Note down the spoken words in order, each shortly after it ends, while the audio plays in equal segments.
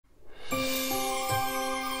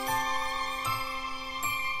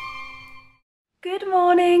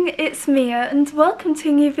it's Mia and welcome to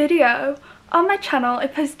a new video. On my channel I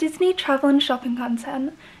post Disney travel and shopping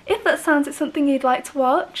content. If that sounds like something you'd like to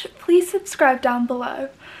watch, please subscribe down below.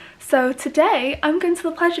 So today I'm going to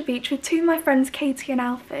the Pleasure Beach with two of my friends Katie and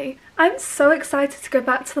Alfie. I'm so excited to go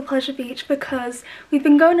back to the Pleasure Beach because we've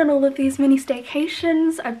been going on all of these mini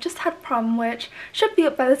staycations. I've just had prom, which should be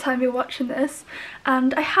up by the time you're watching this,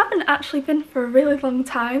 and I haven't actually been for a really long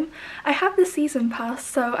time. I have the season pass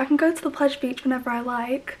so I can go to the Pleasure Beach whenever I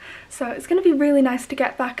like, so it's going to be really nice to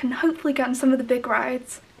get back and hopefully get on some of the big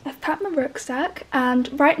rides. I've packed my rucksack and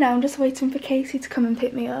right now I'm just waiting for Katie to come and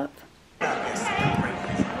pick me up.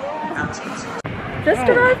 Just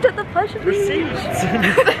arrived at the Pleasure Beach.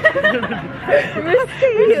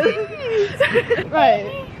 Right,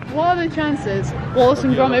 what are the chances Wallace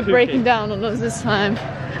and Gromit breaking down on us this time?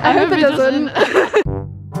 I hope it doesn't. I hope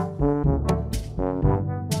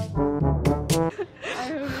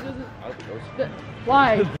it doesn't.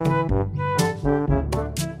 Why?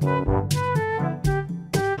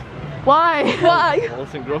 Why? Why?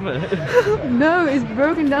 Wallace and Gromit. No, it's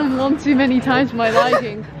broken down one too many times for my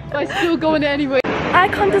liking. But I still go in it anyway.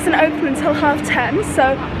 Icon doesn't open until 10:30,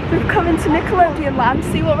 so we've come into Nickelodeon Land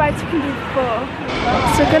to see what rides we can do before.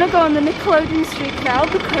 So we're going to go on the Nickelodeon streak now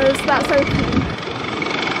because that's open.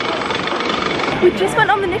 We just went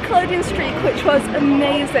on the Nickelodeon streak, which was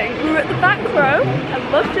amazing. We were at the back row, I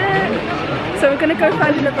loved it. So we're going to go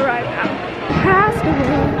find another ride now.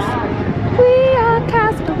 Castaways, we are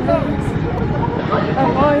castaways.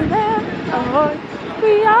 Ahoy there, ahoy.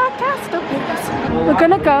 We are castaways. We're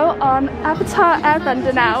gonna go on Avatar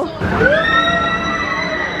Airbender now.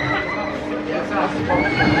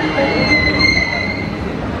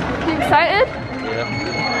 You excited?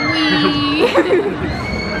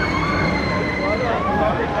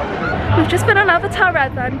 Yeah. We've just been on Avatar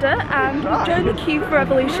Airbender and we've joined the queue for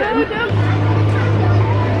Evolution.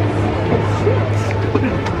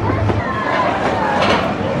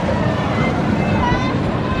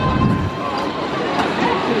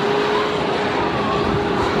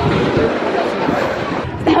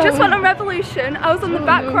 Just went on Revolution. I was on the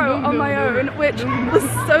back row on my own, which was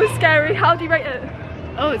so scary. How do you rate it?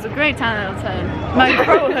 Oh, it's a great 10 out of 10. My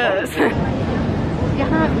throat hurts.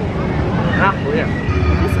 Yeah.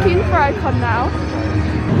 Just queuing for Icon now.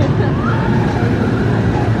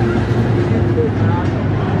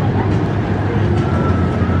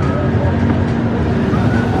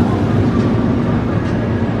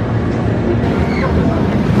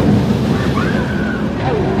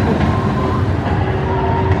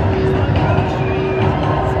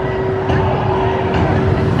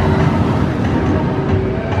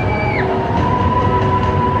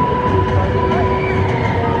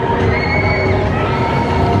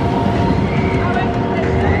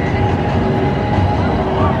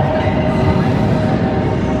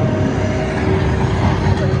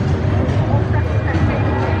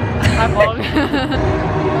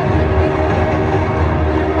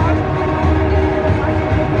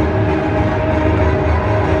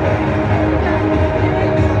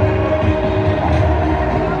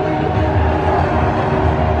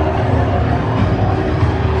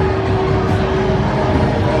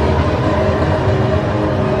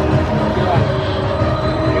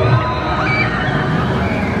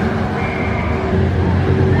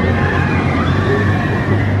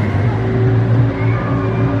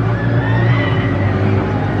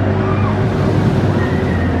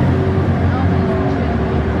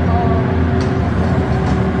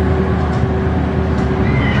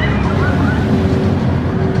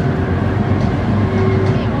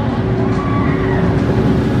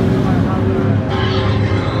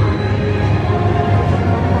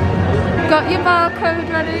 Got your barcode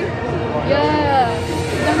ready? Yeah.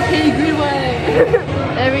 Okay, good way.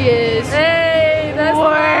 There he is. Hey, there's the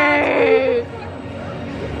Way.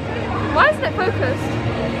 Why isn't it focused?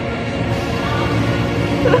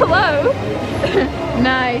 Hello?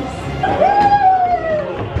 Nice.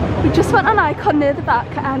 We just went on Icon near the back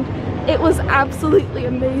and it was absolutely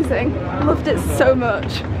amazing. Loved it so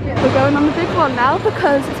much. We're going on the big one now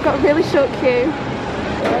because it's got a really short queue.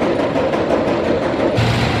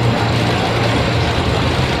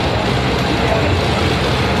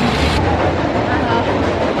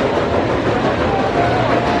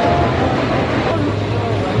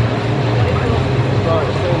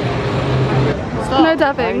 No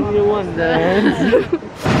dabbing. If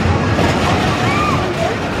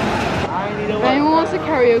anyone wants a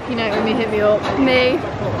karaoke night with me, hit me up. Me.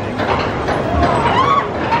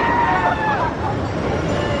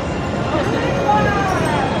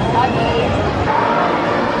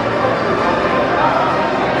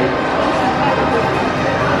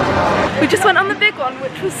 We just went on the big one, which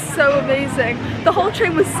which was so amazing. The whole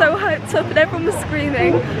train was so hyped up and everyone was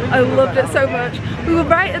screaming. I loved it so much. We were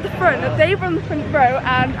right at the front, they were on the front row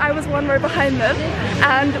and I was one row behind them,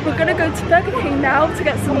 and we're gonna go to Burger King now to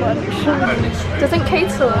get some lunch. Doesn't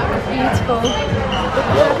Kate look beautiful? With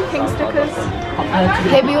Burger King stickers.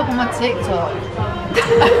 Hit me up on my TikTok.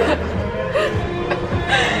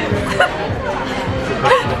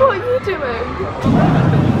 What are you doing?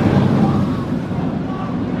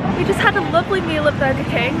 We just had a lovely meal at Burger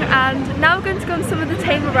King and now we're going to go on some of the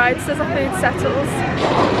tamer rides as our food settles.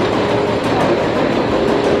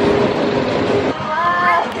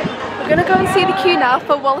 We're going to go and see the queue now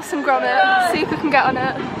for Wallace and Gromit, see if we can get on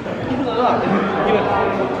it.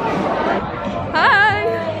 Hi!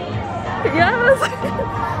 Yes!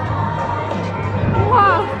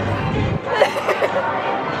 Wow!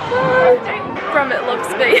 Gromit loves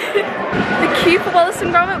me. The queue for Wallace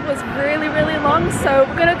and Gromit was really long, so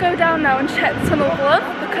we're going to go down now and check the tunnel above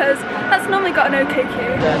because that's normally got an okay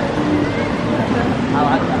queue.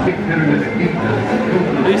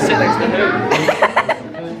 Who's sitting next to who?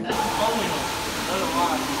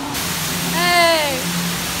 Hey!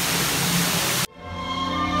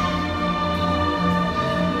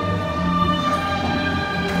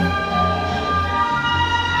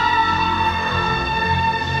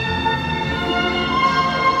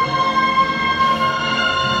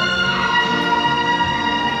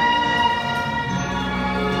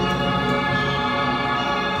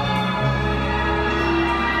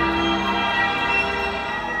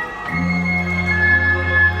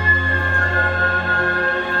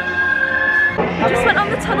 Just went on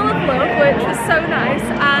the Tunnel of Love, which was so nice,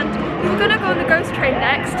 and we're going to go on the ghost train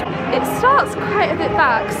next. It starts quite a bit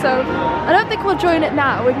back, so I don't think we'll join it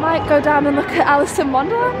now. We might go down and look at Alice in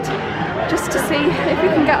Wonderland just to see if we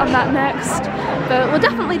can get on that next. But we'll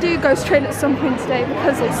definitely do ghost train at some point today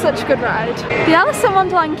because it's such a good ride. The Alice in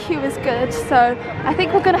Wonderland queue is good, so I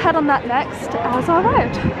think we're going to head on that next as our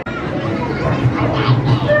ride.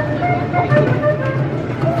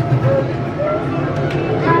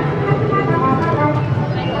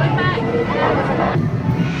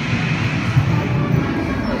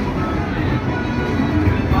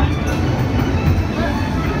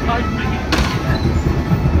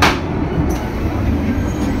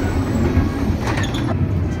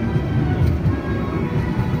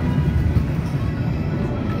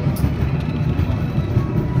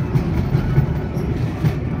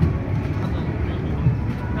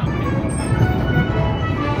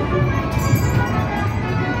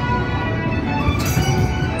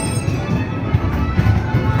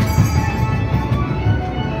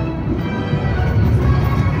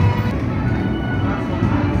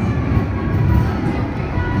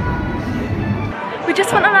 We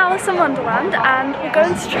just went on Alice in Wonderland and we're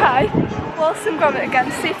going to try Wallace and Gromit again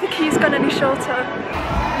to see if the queue's gone any shorter.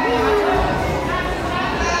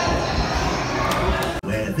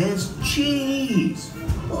 Where there's cheese.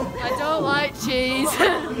 I don't like cheese.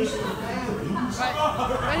 Right,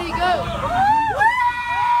 ready to go.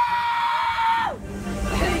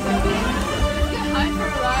 Let's get high for a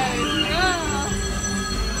ride.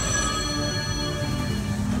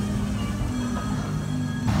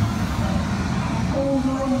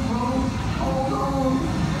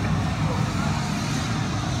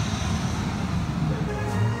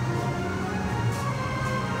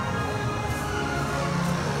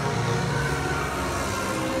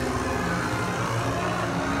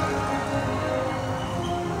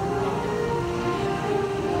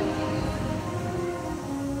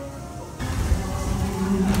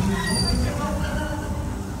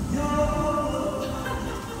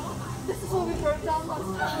 This is what we broke down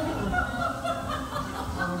last time.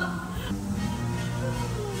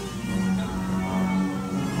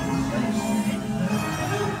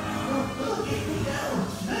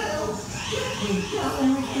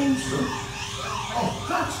 Oh,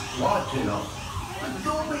 that's right enough.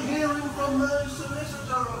 You'll be hearing from the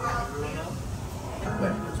solicitor about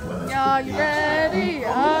Are you ready?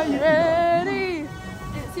 Are you ready?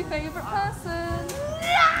 It's your favourite person.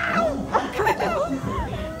 No! No!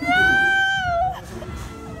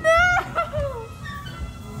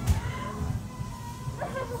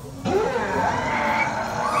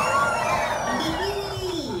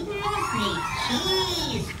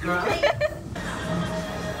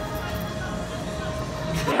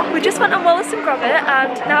 We just went on Wallace and Gromit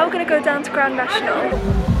and now we're going to go down to Grand National.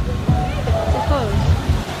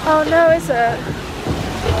 Oh no, is it?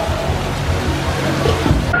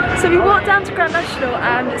 So we walked down to Grand National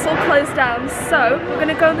and it's all closed down, so we're going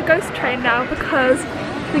to go on the ghost train now because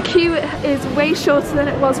the queue is way shorter than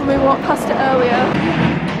it was when we walked past it earlier.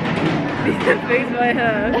 Face my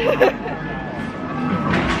hair.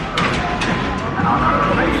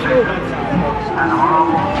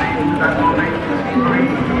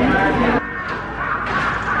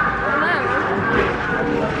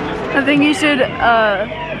 I think you should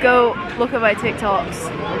go look at my TikToks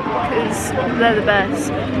because they're the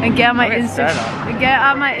best, and get on my Instagram.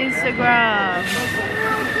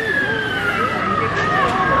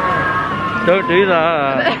 Don't do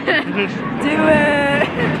that. Do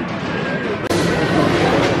it.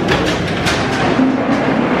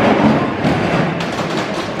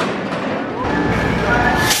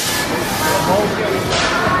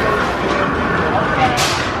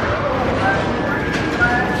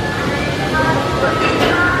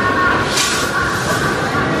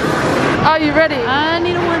 Are you ready? I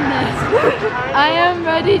need to win this. I am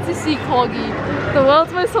ready to see Corgi. The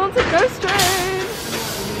world's most haunted ghost train!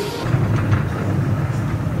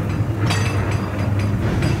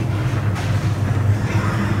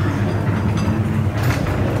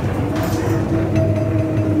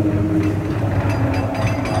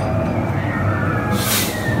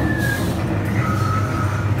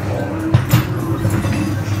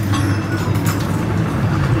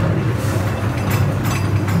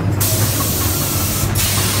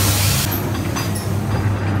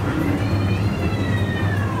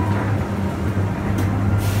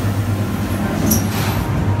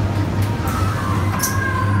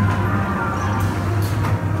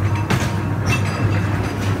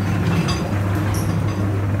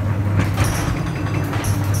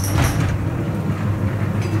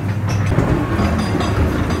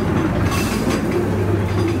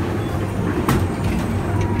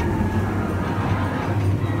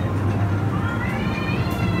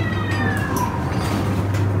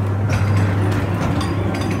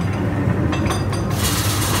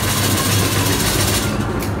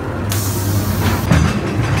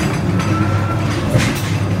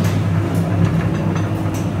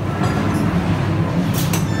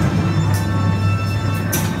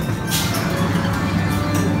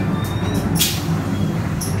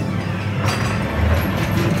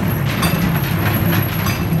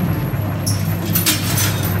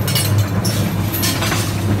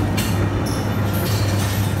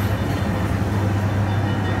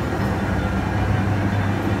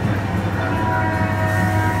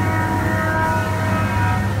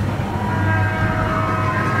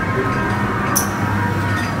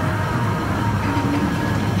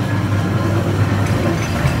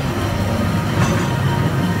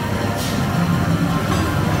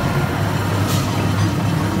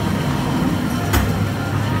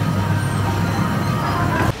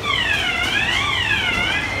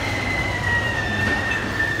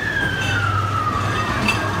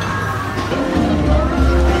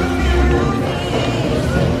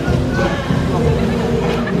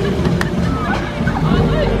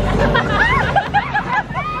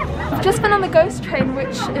 Ghost train,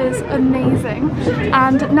 which is amazing,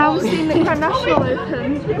 and now we've seen the Grand National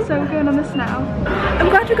open, so we're going on this now. I'm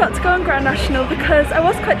glad we got to go on Grand National because I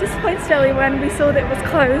was quite disappointed earlier when we saw that it was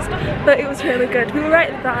closed, but it was really good. We were right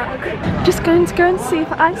at the back. Just going to go and see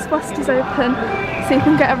if Ice Blast is open, see if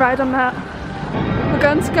we can get a ride on that. We're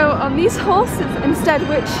going to go on these horses instead,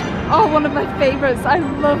 which are one of my favourites. I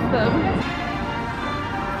love them.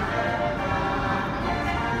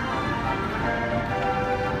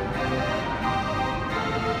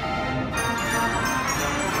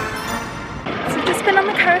 Been on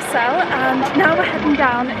the Carousel, and now we're heading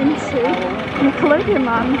down into MacLeod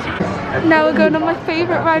land. Now we're going on my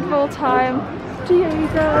favourite ride of all time,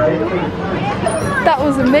 Diego. That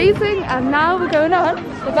was amazing, and now we're going on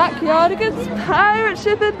the Backyardigans Pirate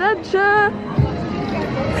Ship Adventure.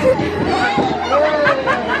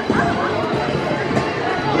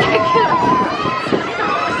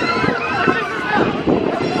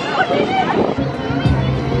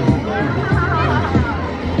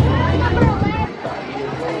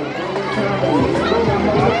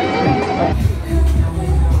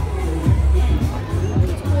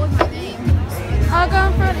 I'll go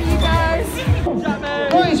in front of you guys.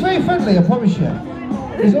 Oh, he's very friendly, I promise you.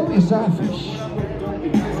 He's only a starfish.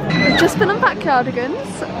 We've just been on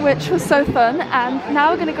Backyardigans, which was so fun, and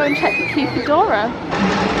now we're going to go and check the queue for Dora.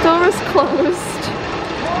 Dora's closed.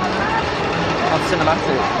 That's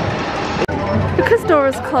cinematic. Because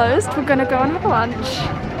Dora's closed, we're going to go on Avalanche.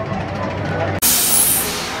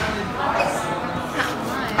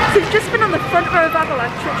 So we've just been on the front row of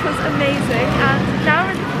Avalanche, which was amazing, and now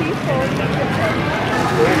we're in the queue for the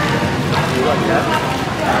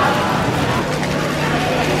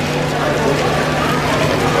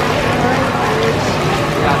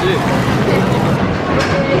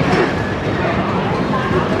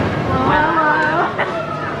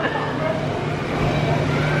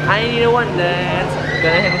I need to one that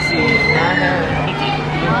got a Hennessy.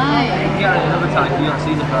 Yeah, another time you don't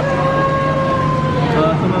see the first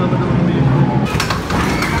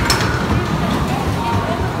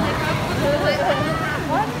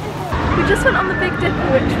We just went on the Big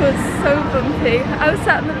Dipper, which was so bumpy. I was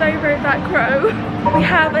sat in the very, very back row. We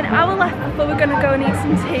have an hour left before we're going to go and eat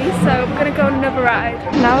some tea, so we're going to go on another ride.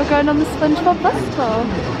 Now we're going on the SpongeBob bus tour.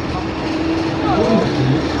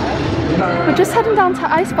 We're just heading down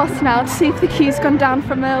to Ice Boss now to see if the queue's gone down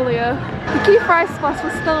from earlier. The queue for Ice Boss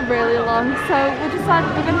was still really long, so we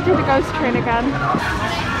decided we're going to do the ghost train again.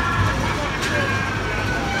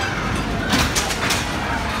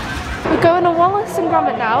 We're going to Wallace and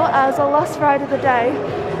Gromit now as our last ride of the day.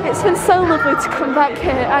 It's been so lovely to come back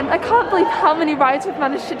here, and I can't believe how many rides we've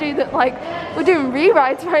managed to do that, like, we're doing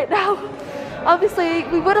re-rides right now. Obviously,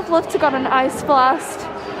 we would have loved to go on an Ice Blast,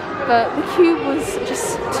 but the queue was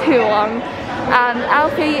just too long. And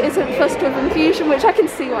Alfie isn't fussed with infusion, which I can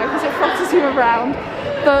see why, because it flutters you around.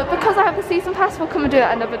 But because I have the season pass, we'll come and do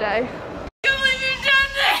that another day.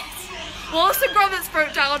 Wallace and Gromit's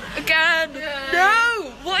broke down again. Yeah.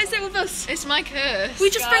 No! What is it with us? It's my curse. We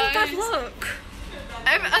just bring bad luck.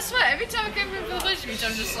 I swear, every time I came in for the Pleasure Beach,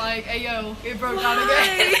 I'm just like, hey yo, it broke down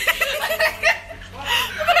again.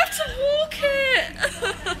 We're gonna have to walk it.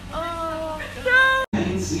 Oh, no.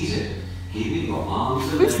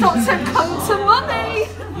 We've stopped to come to money.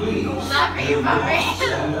 Mummy.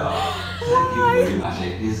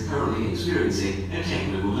 Thrillomatic is currently experiencing a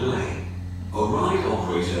technical delay. A ride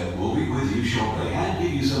operator will be with you shortly and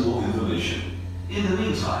give you some more information. In the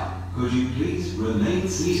meantime, could you please remain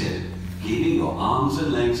seated, keeping your arms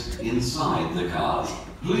and legs inside the cars.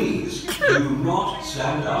 Please do not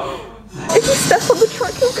stand up. If you step on the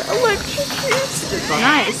track, you'll get electrocuted.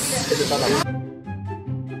 Nice.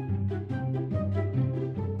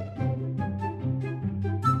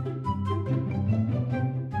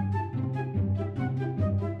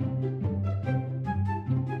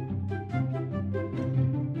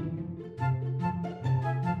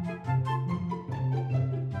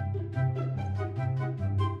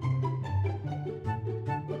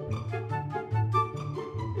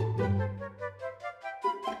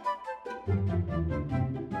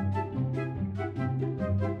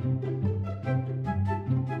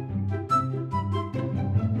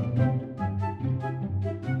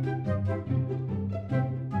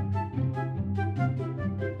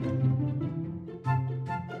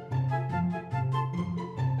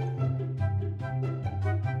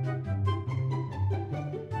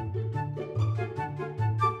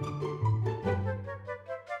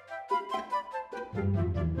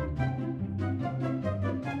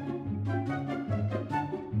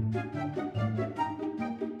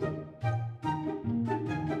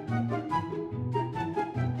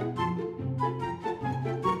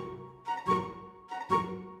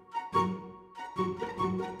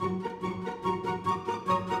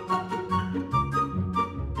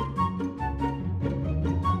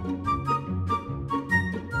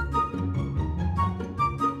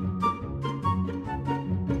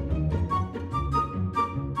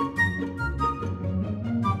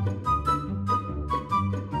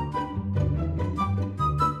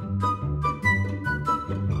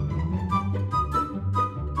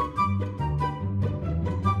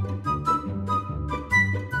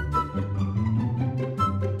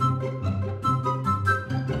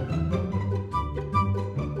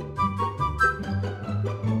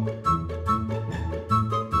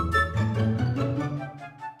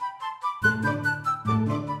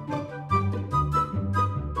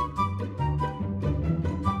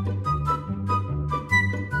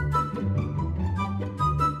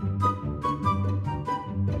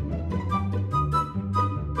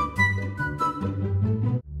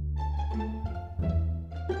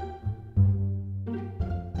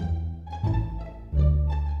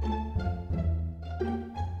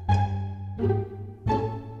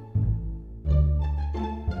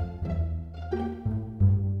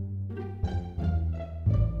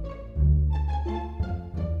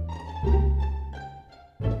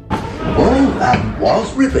 Well, that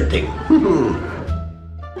was riveting.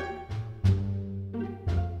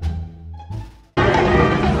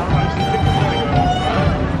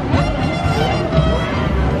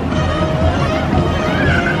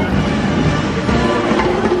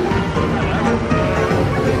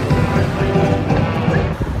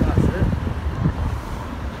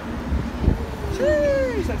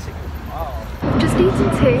 Just eaten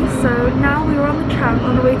tea, so now we were on the tram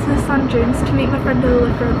on the way to the sand dunes to meet my friend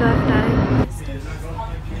Lily for her birthday.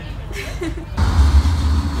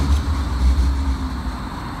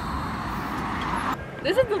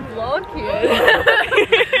 This is the vlog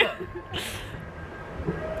here.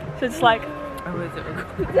 So it's like. Oh, is it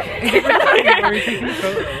recording?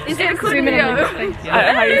 Is it a video?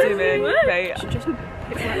 Yeah. How you zoom in? Mate.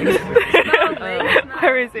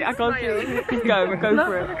 Where is it? I can't see it. Go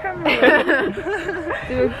for it.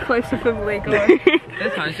 Do a close up of me, go on.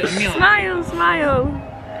 This time, it's me. Smile, smile.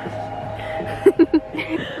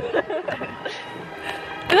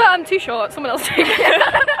 I'm too short, someone else take it.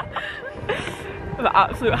 The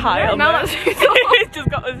absolute high on now that's it's just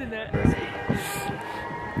got us in it.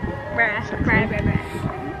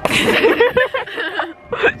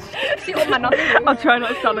 I'll try not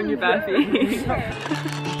to stand on your bare feet.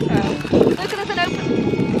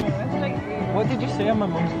 What did you say on my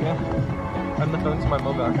mum's phone? On the phone to my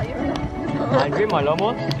mother. Angry, my lawn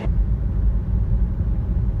was?